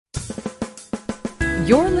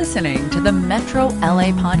You're listening to the Metro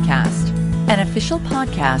LA Podcast, an official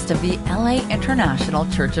podcast of the LA International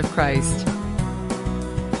Church of Christ.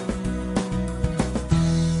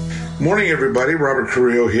 Morning, everybody. Robert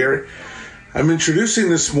Carrillo here. I'm introducing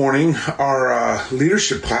this morning our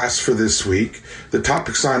leadership class for this week. The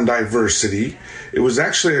topic's on diversity. It was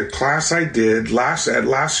actually a class I did at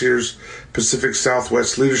last year's Pacific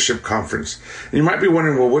Southwest Leadership Conference. And you might be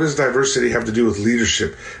wondering, well, what does diversity have to do with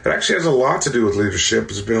leadership? It actually has a lot to do with leadership.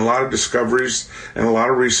 There's been a lot of discoveries and a lot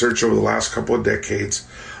of research over the last couple of decades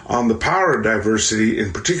on the power of diversity,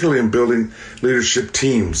 and particularly in building leadership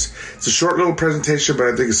teams. It's a short little presentation, but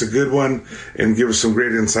I think it's a good one and give us some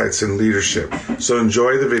great insights in leadership. So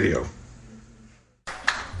enjoy the video.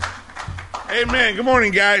 Amen. Good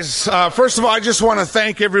morning, guys. First of all, I just want to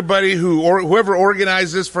thank everybody whoever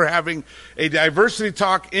organized this for having a diversity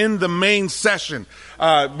talk in the main session.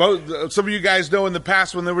 Some of you guys know in the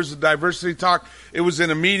past when there was a diversity talk, it was in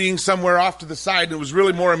a meeting somewhere off to the side, and it was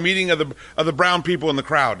really more a meeting of the brown people in the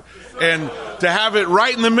crowd. And to have it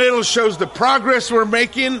right in the middle shows the progress we're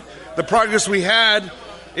making, the progress we had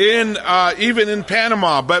even in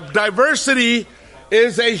Panama. But diversity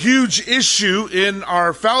is a huge issue in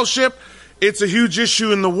our fellowship. It's a huge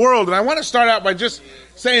issue in the world. And I want to start out by just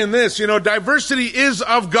saying this. Diversity is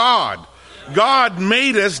of God. God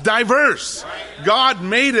made us diverse. God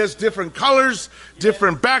made us different colors,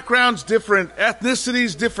 different backgrounds, different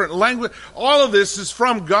ethnicities, different language. All of this is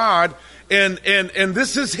from God, and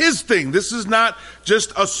this is His thing. This is not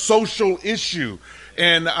just a social issue.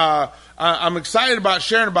 And I'm excited about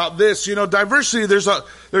sharing about this. Diversity, there's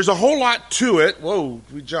a whole lot to it. Whoa,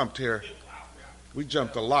 we jumped here. We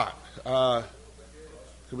jumped a lot. Can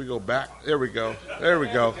we go back? There we go.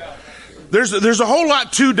 There's a whole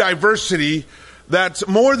lot to diversity that's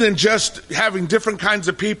more than just having different kinds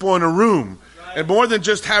of people in a room, and more than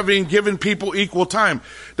just given people equal time.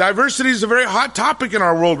 Diversity is a very hot topic in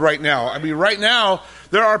our world right now. I mean, right now,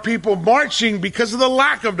 there are people marching because of the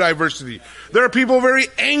lack of diversity. There are people very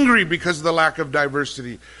angry because of the lack of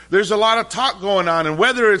diversity. There's a lot of talk going on, and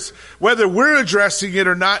whether we're addressing it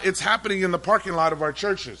or not, it's happening in the parking lot of our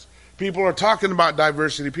churches. People are talking about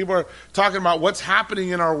diversity. People are talking about what's happening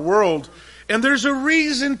in our world. And there's a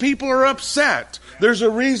reason people are upset. There's a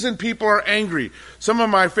reason people are angry. Some of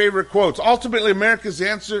my favorite quotes. Ultimately, America's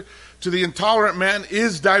answer to the intolerant man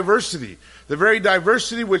is diversity. The very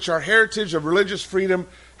diversity which our heritage of religious freedom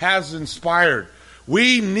has inspired.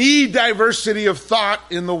 We need diversity of thought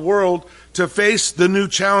in the world to face the new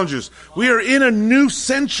challenges. We are in a new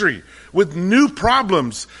century with new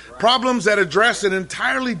problems that address an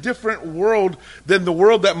entirely different world than the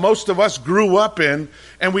world that most of us grew up in,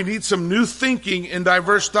 and we need some new thinking and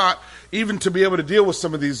diverse thought even to be able to deal with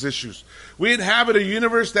some of these issues. We inhabit a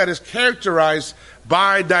universe that is characterized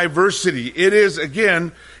by diversity. It is,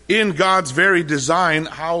 again, in God's very design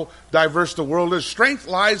how diverse the world is. Strength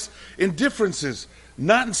lies in differences,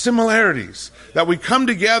 not in similarities. That we come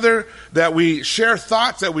together, that we share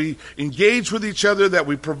thoughts, that we engage with each other, that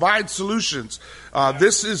we provide solutions.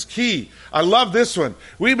 This is key. I love this one.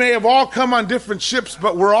 We may have all come on different ships,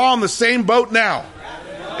 but we're all in the same boat now.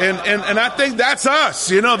 And I think that's us.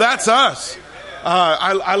 That's us.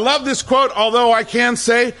 I love this quote, although I can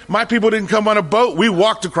say my people didn't come on a boat. We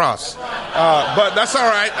walked across. But that's all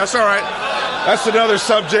right. That's another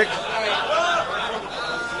subject.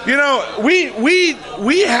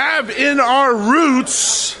 We have in our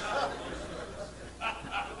roots,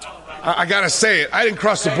 I gotta say it, I didn't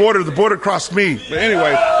cross the border crossed me. But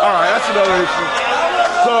anyway, all right, that's another issue.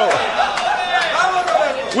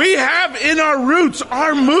 So, we have in our roots,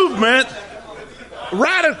 our movement,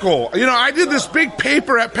 radical. I did this big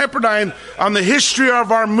paper at Pepperdine on the history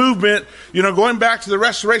of our movement, going back to the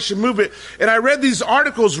Restoration movement. And I read these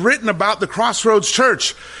articles written about the Crossroads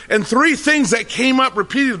Church. And three things that came up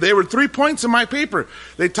repeatedly. They were 3 points in my paper.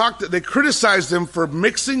 They criticized them for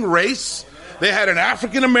mixing race. They had an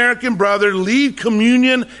African-American brother lead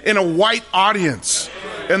communion in a white audience.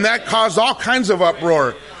 And that caused all kinds of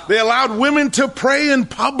uproar. They allowed women to pray in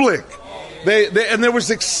public. And there was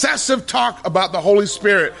excessive talk about the Holy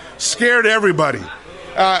Spirit. Scared everybody.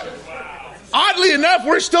 Oddly enough,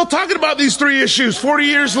 we're still talking about these three issues 40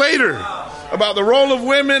 years later. About the role of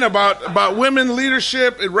women, about women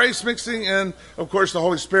leadership and race mixing, and, of course, the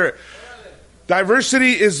Holy Spirit.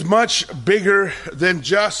 Diversity is much bigger than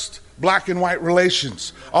just black and white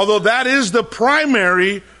relations. Although that is the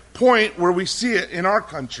primary point where we see it in our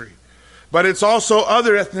country. But it's also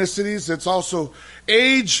other ethnicities. It's also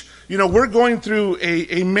age. We're going through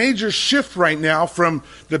a major shift right now from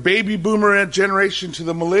the baby boomer generation to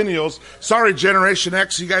the millennials. Sorry, Generation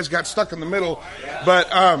X, you guys got stuck in the middle. But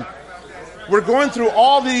we're going through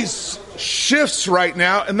all these shifts right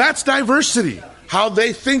now, and that's diversity. How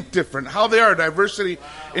they think different, how they are, diversity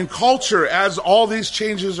in culture as all these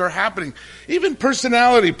changes are happening. Even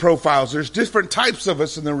personality profiles, there's different types of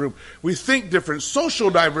us in the room. We think different. Social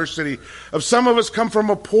diversity of some of us come from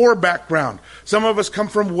a poor background. Some of us come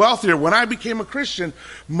from wealthier. When I became a Christian,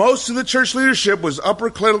 most of the church leadership was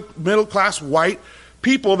upper middle class white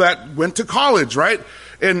people that went to college, right?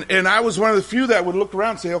 And I was one of the few that would look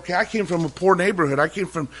around and say, okay, I came from a poor neighborhood. I came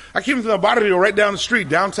from the barrio right down the street,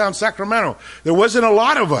 downtown Sacramento. There wasn't a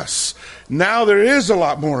lot of us. Now there is a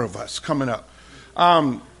lot more of us coming up.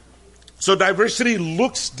 So diversity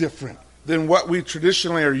looks different than what we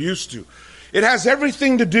traditionally are used to. It has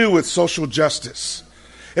everything to do with social justice.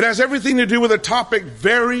 It has everything to do with a topic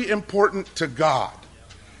very important to God.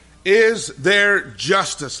 Is there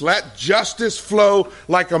justice? Let justice flow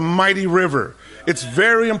like a mighty river. It's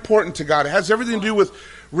very important to God. It has everything to do with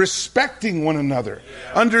respecting one another,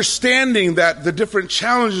 understanding that the different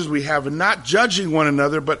challenges we have and not judging one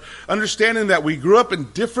another, but understanding that we grew up in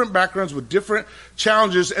different backgrounds with different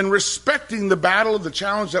challenges and respecting the battle of the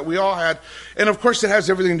challenge that we all had. And of course, it has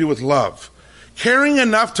everything to do with love. Caring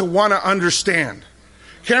enough to want to understand.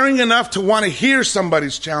 Caring enough to want to hear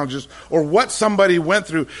somebody's challenges or what somebody went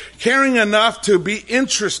through. Caring enough to be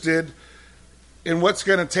interested in what's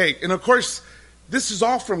going to take. And of course, this is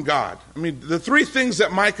all from God. I mean, the three things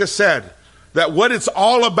that Micah said, that what it's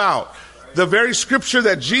all about, the very scripture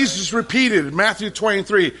that Jesus repeated in Matthew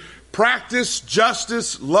 23, practice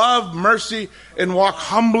justice, love, mercy, and walk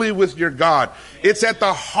humbly with your God. It's at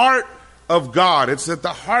the heart of God. It's at the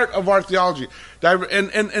heart of our theology.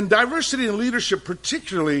 And diversity in leadership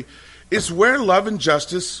particularly is where love and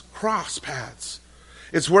justice cross paths.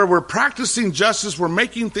 It's where we're practicing justice, we're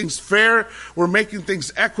making things fair, we're making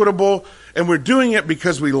things equitable, and we're doing it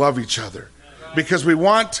because we love each other. Because we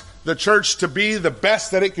want the church to be the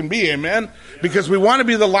best that it can be, amen? Because we want to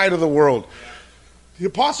be the light of the world. The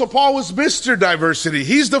Apostle Paul was Mr. Diversity.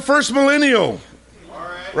 He's the first millennial,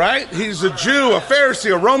 right? He's a Jew, a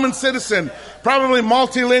Pharisee, a Roman citizen, probably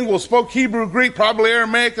multilingual, spoke Hebrew, Greek, probably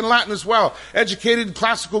Aramaic and Latin as well. Educated in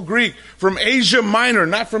classical Greek from Asia Minor,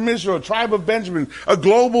 not from Israel, tribe of Benjamin, a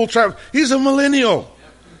global tribe. He's a millennial.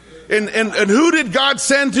 And who did God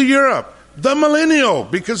send to Europe? The millennial,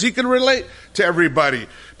 because he could relate to everybody.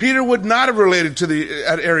 Peter would not have related to the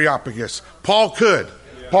Areopagus. Paul could.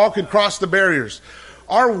 Paul could cross the barriers.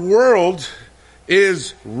 Our world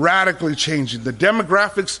is radically changing. The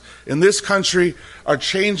demographics in this country are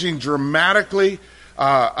changing dramatically.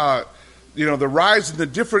 The rise in the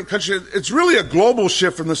different countries. It's really a global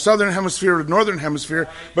shift from the southern hemisphere to the northern hemisphere.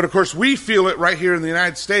 But of course, we feel it right here in the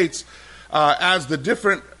United States as the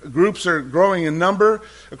different groups are growing in number.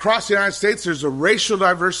 Across the United States, there's a racial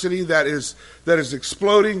diversity that is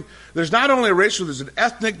exploding. There's not only a racial, there's an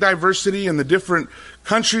ethnic diversity in the different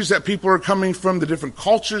countries that people are coming from, the different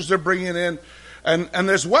cultures they're bringing in. And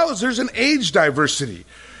as well as there's an age diversity.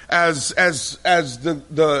 As the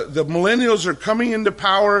millennials are coming into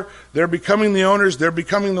power, they're becoming the owners, they're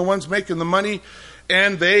becoming the ones making the money,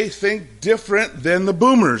 and they think different than the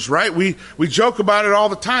boomers, right? We joke about it all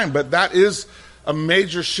the time, but that is a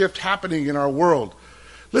major shift happening in our world.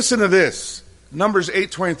 Listen to this, Numbers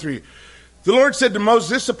 8:23. The Lord said to Moses,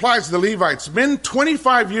 this applies to the Levites, men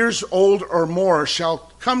 25 years old or more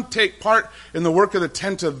shall come take part in the work of the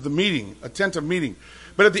tent of meeting.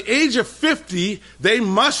 But at the age of 50, they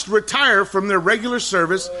must retire from their regular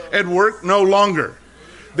service and work no longer.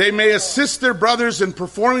 They may assist their brothers in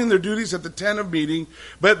performing their duties at the tent of meeting,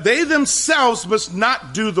 but they themselves must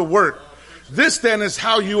not do the work. This then is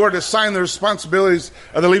how you are to assign the responsibilities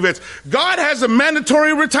of the Levites. God has a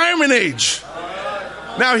mandatory retirement age.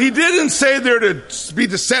 Now, he didn't say they're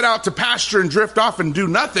to set out to pasture and drift off and do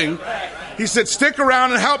nothing. He said, stick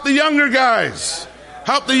around and help the younger guys.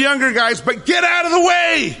 Help the younger guys, but get out of the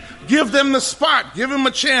way. Give them the spot. Give them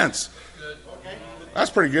a chance. That's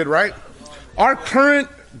pretty good, right? Our current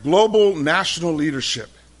global national leadership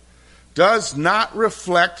does not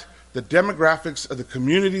reflect the demographics of the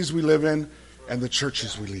communities we live in and the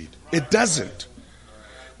churches we lead. It doesn't.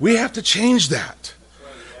 We have to change that.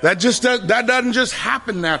 That doesn't just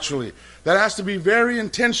happen naturally. That has to be very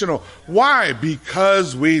intentional. Why?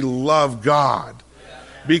 Because we love God.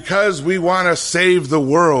 Because we want to save the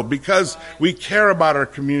world. Because we care about our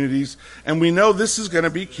communities. And we know this is going to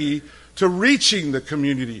be key to reaching the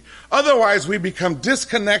community. Otherwise, we become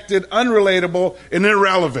disconnected, unrelatable, and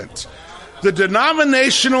irrelevant. The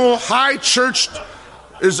denominational high church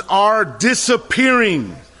are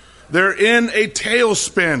disappearing. They're in a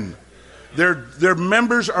tailspin. Their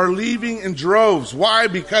members are leaving in droves. Why?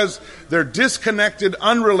 Because they're disconnected,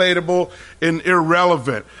 unrelatable, and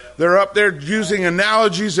irrelevant. They're up there using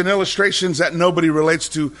analogies and illustrations that nobody relates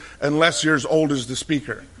to unless you're as old as the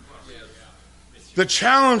speaker. The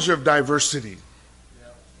challenge of diversity.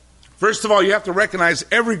 First of all, you have to recognize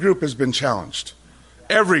every group has been challenged.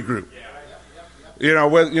 Every group. There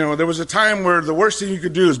was a time where the worst thing you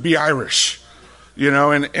could do is be Irish.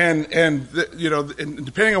 And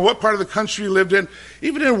depending on what part of the country you lived in,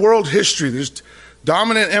 even in world history, there's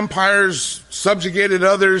dominant empires subjugated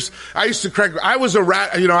others. I was a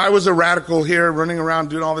radical here, running around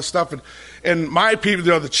doing all this stuff, and my people,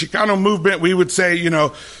 the Chicano movement, we would say,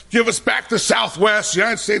 give us back the Southwest. The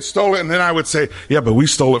United States stole it, and then I would say, yeah, but we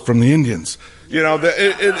stole it from the Indians.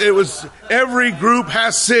 It was every group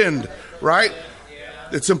has sinned, right?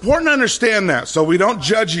 It's important to understand that, so we don't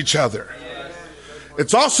judge each other.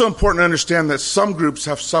 It's also important to understand that some groups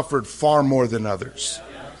have suffered far more than others,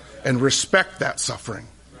 and respect that suffering.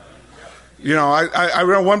 I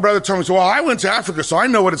remember one brother told me, well, I went to Africa, so I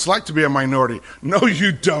know what it's like to be a minority. No,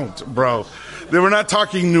 you don't, bro. We're not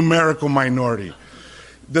talking numerical minority.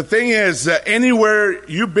 The thing is that anywhere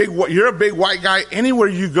you're a big white guy, anywhere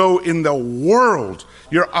you go in the world,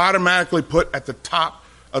 you're automatically put at the top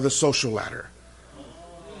of the social ladder.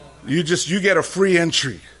 You get a free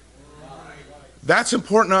entry. That's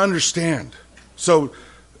important to understand. So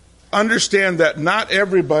understand that not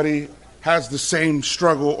everybody has the same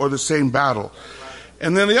struggle or the same battle.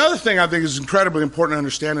 And then the other thing I think is incredibly important to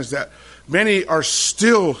understand is that many are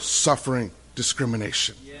still suffering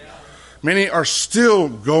discrimination. Many are still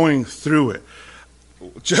going through it.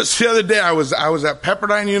 Just the other day, I was at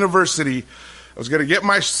Pepperdine University. I was going to get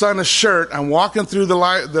my son a shirt. I'm walking through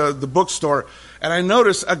the bookstore, and I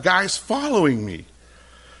noticed a guy's following me.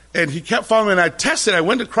 And he kept following me, and I tested. I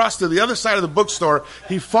went across to the other side of the bookstore.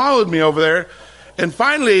 He followed me over there. And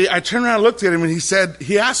finally, I turned around and looked at him, and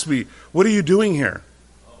he asked me, what are you doing here?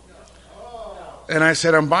 And I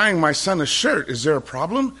said, I'm buying my son a shirt. Is there a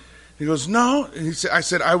problem? He goes, no. And I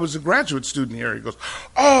said, I was a graduate student here. He goes,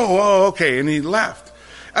 oh, okay. And he left.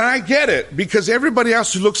 And I get it, because everybody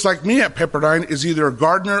else who looks like me at Pepperdine is either a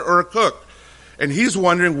gardener or a cook. And he's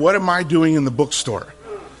wondering, what am I doing in the bookstore?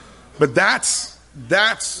 But that's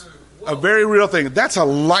a very real thing. That's a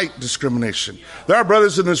light discrimination. There are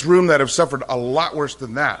brothers in this room that have suffered a lot worse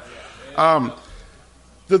than that.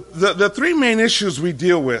 The three main issues we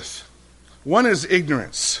deal with, one is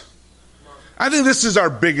ignorance. I think this is our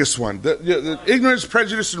biggest one. The ignorance,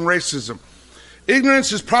 prejudice, and racism.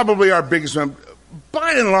 Ignorance is probably our biggest one.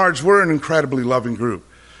 By and large, we're an incredibly loving group.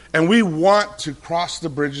 And we want to cross the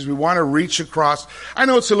bridges. We want to reach across. I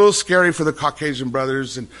know it's a little scary for the Caucasian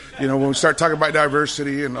brothers. And, when we start talking about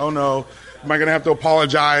diversity and, oh, no, am I going to have to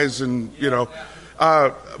apologize? And,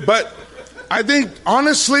 but I think,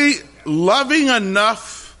 honestly, loving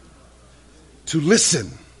enough to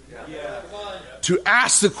listen, to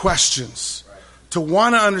ask the questions, to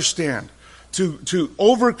want to understand, to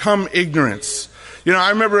overcome ignorance. I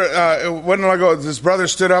remember when ago, this brother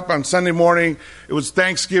stood up on Sunday morning. It was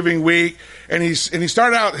Thanksgiving week, and he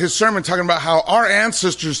started out his sermon talking about how our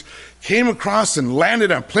ancestors came across and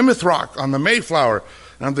landed on Plymouth Rock on the Mayflower.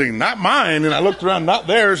 And I'm thinking, not mine. And I looked around, not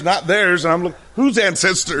theirs. And I'm looking, whose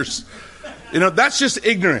ancestors? That's just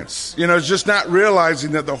ignorance. It's just not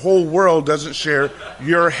realizing that the whole world doesn't share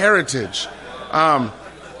your heritage.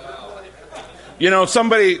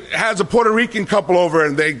 Somebody has a Puerto Rican couple over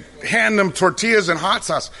and they hand them tortillas and hot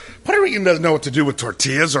sauce. Puerto Rican doesn't know what to do with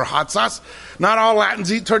tortillas or hot sauce. Not all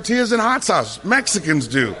Latins eat tortillas and hot sauce. Mexicans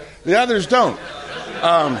do. The others don't.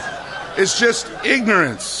 It's just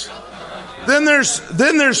ignorance. Then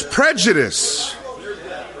there's prejudice.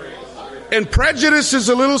 And prejudice is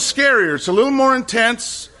a little scarier. It's a little more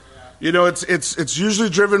intense. It's usually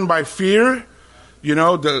driven by fear.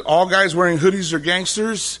 All guys wearing hoodies are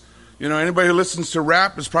gangsters. Anybody who listens to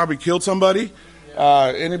rap has probably killed somebody.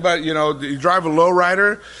 Anybody, you drive a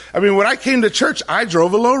lowrider. I mean, when I came to church, I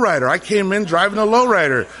drove a lowrider. I came in driving a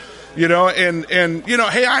lowrider.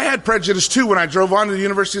 Hey, I had prejudice too when I drove on to the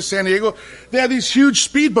University of San Diego. They had these huge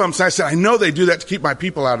speed bumps. And I said, I know they do that to keep my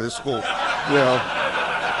people out of this school.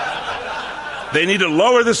 They need to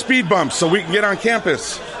lower the speed bumps so we can get on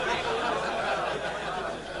campus.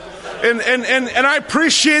 And I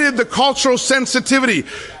appreciated the cultural sensitivity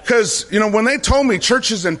because, when they told me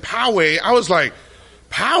churches in Poway, I was like,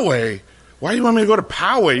 Poway? Why do you want me to go to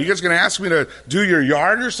Poway? You guys going to ask me to do your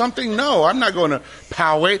yard or something? No, I'm not going to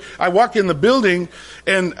Poway. I walk in the building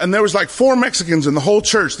and there was like 4 Mexicans in the whole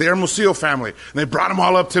church, the Hermosillo family. And they brought them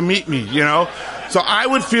all up to meet me, So I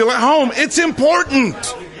would feel at home. It's important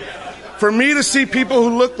For me to see people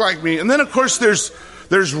who look like me. And then, of course, there's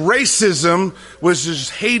racism, which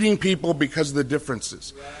is hating people because of the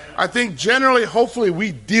differences. I think generally, hopefully,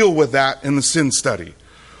 we deal with that in the sin study.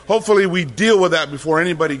 Hopefully, we deal with that before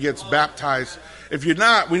anybody gets baptized. If you're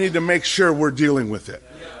not, we need to make sure we're dealing with it.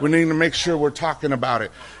 We need to make sure we're talking about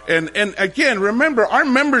it. And again, remember, our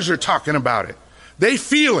members are talking about it. They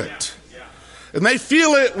feel it. And they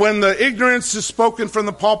feel it when the ignorance is spoken from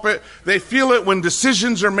the pulpit. They feel it when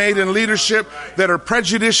decisions are made in leadership that are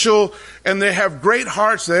prejudicial, and they have great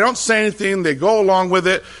hearts. They don't say anything. They go along with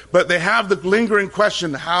it, but they have the lingering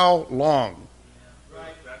question, how long?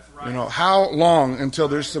 You know, how long until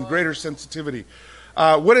there's some greater sensitivity?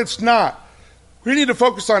 When it's not, we need to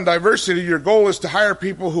focus on diversity. Your goal is to hire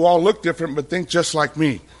people who all look different but think just like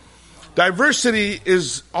me. Diversity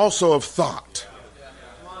is also of thought.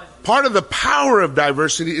 Part of the power of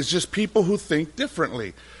diversity is just people who think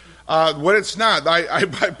differently. What it's not, I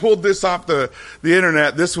pulled this off the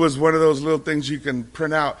internet. This was one of those little things you can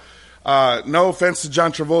print out. No offense to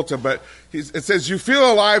John Travolta, but it says, you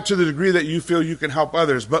feel alive to the degree that you feel you can help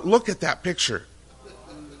others. But look at that picture.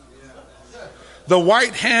 The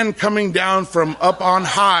white hand coming down from up on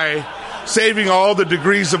high, saving all the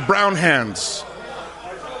degrees of brown hands.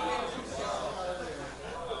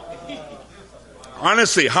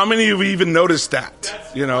 Honestly, how many of you even noticed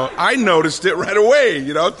that? You know, I noticed it right away.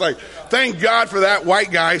 You know, it's like, thank God for that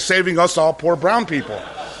white guy saving us all poor brown people.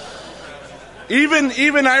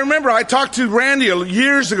 Even I remember I talked to Randy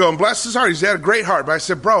years ago, and bless his heart, he's had a great heart. But I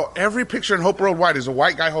said, bro, every picture in Hope Worldwide is a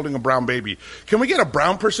white guy holding a brown baby. Can we get a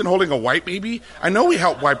brown person holding a white baby? I know we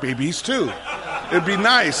help white babies too. It'd be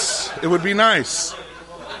nice. It would be nice.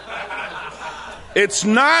 It's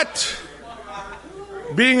not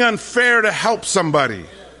being unfair to help somebody.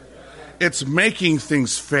 It's making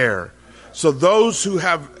things fair. So those who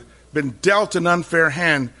have been dealt an unfair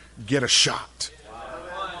hand get a shot.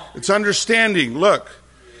 It's understanding. Look,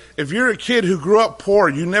 if you're a kid who grew up poor,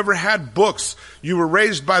 you never had books, you were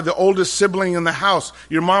raised by the oldest sibling in the house,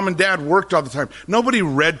 your mom and dad worked all the time, nobody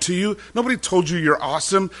read to you, nobody told you you're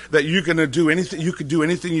awesome, that you're going to do anything, you could do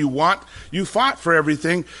anything you want, you fought for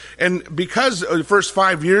everything, and because the first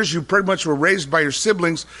 5 years you pretty much were raised by your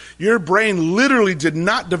siblings, your brain literally did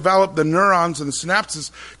not develop the neurons and the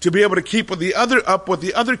synapses to be able to keep up with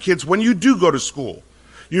the other kids when you do go to school.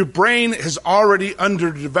 Your brain is already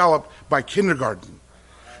underdeveloped by kindergarten.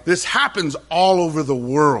 This happens all over the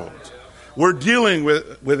world. We're dealing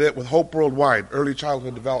with it with Hope Worldwide, early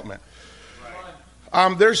childhood development.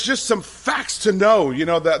 There's just some facts to know. You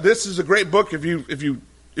know that this is a great book if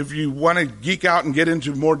you want to geek out and get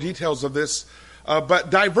into more details of this. But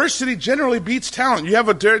diversity generally beats talent. You have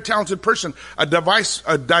a very talented person, a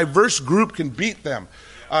diverse group can beat them.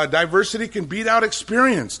 Diversity can beat out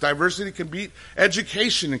experience. Diversity can beat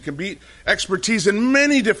education. It can beat expertise in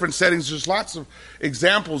many different settings. There's lots of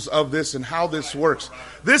examples of this and how this works.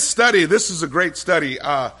 This is a great study.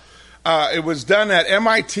 It was done at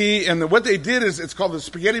MIT, and what they did is, it's called the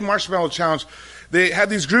Spaghetti Marshmallow Challenge. They had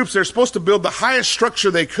these groups, they're supposed to build the highest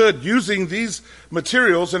structure they could using these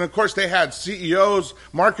materials, and of course they had CEOs,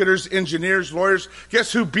 marketers, engineers, lawyers.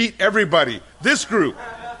 Guess who beat everybody? This group.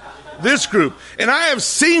 And I have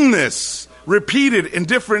seen this repeated in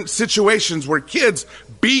different situations where kids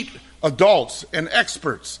beat adults and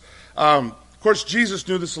experts. Of course, Jesus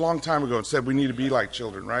knew this a long time ago and said we need to be like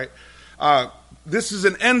children, right? This is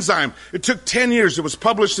an enzyme. It took 10 years. It was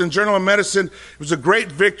published in Journal of Medicine. It was a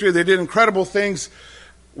great victory. They did incredible things.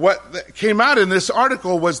 What came out in this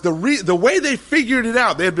article was the way they figured it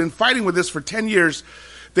out. They had been fighting with this for 10 years.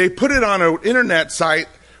 They put it on an internet site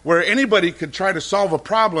where anybody could try to solve a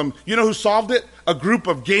problem. You know who solved it? A group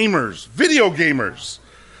of gamers, video gamers.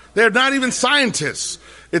 They're not even scientists.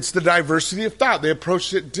 It's the diversity of thought. They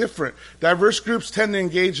approached it different. Diverse groups tend to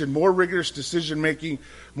engage in more rigorous decision-making,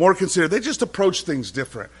 more considered. They just approach things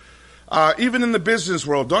different. Even in the business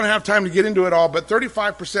world, don't have time to get into it all, but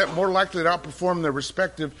 35% more likely to outperform their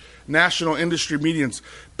respective national industry medians.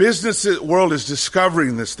 Business world is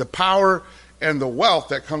discovering this, the power and the wealth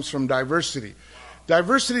that comes from diversity.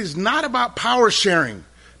 Diversity is not about power sharing.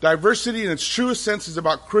 Diversity in its truest sense is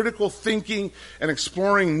about critical thinking and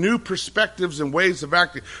exploring new perspectives and ways of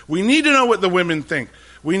acting. We need to know what the women think.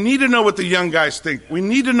 We need to know what the young guys think. We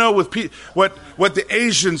need to know what the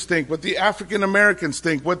Asians think, what the African Americans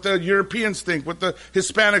think, what the Europeans think, what the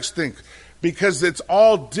Hispanics think, because it's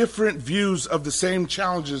all different views of the same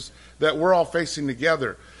challenges that we're all facing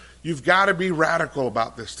together. You've got to be radical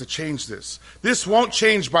about this to change this. This won't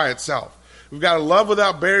change by itself. We've got to love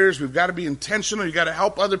without barriers. We've got to be intentional. You've got to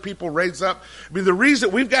help other people raise up. I mean, the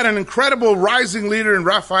reason we've got an incredible rising leader in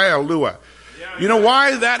Rafael Lua. You know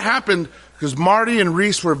why that happened? Because Marty and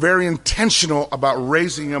Reese were very intentional about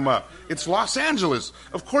raising them up. It's Los Angeles.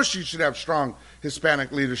 Of course you should have strong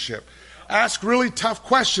Hispanic leadership. Ask really tough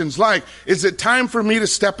questions like, is it time for me to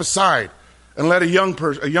step aside and let a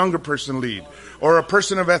younger person lead, or a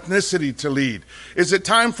person of ethnicity to lead? Is it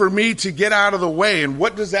time for me to get out of the way, and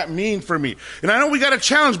what does that mean for me? And I know we got a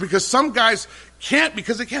challenge because some guys can't,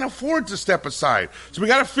 because they can't afford to step aside. So we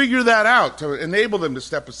got to figure that out to enable them to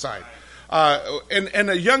step aside. And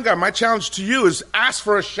a young guy, my challenge to you is ask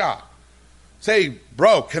for a shot. Say,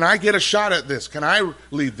 bro, can I get a shot at this? Can I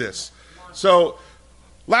lead this? So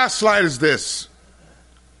last slide is this.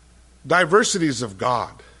 Diversity is of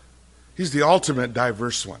God. He's the ultimate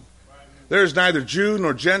diverse one. There is neither Jew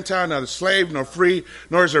nor Gentile, neither slave nor free,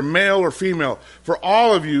 nor is there male or female. For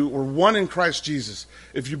all of you are one in Christ Jesus.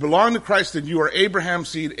 If you belong to Christ, then you are Abraham's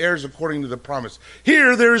seed, heirs according to the promise.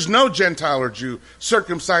 Here there is no Gentile or Jew,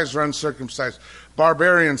 circumcised or uncircumcised,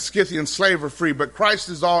 barbarian, Scythian, slave or free, but Christ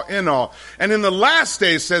is all in all. And in the last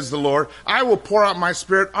days, says the Lord, I will pour out my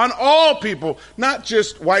spirit on all people, not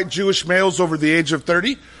just white Jewish males over the age of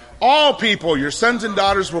 30. All people, your sons and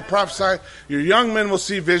daughters will prophesy, your young men will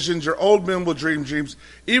see visions, your old men will dream dreams.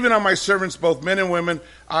 Even on my servants, both men and women,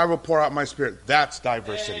 I will pour out my spirit. That's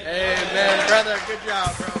diversity. Amen, brother. Good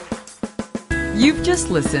job, bro. You've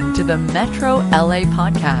just listened to the Metro LA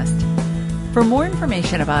podcast. For more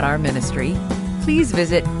information about our ministry, please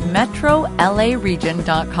visit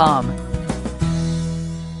metrolaregion.com.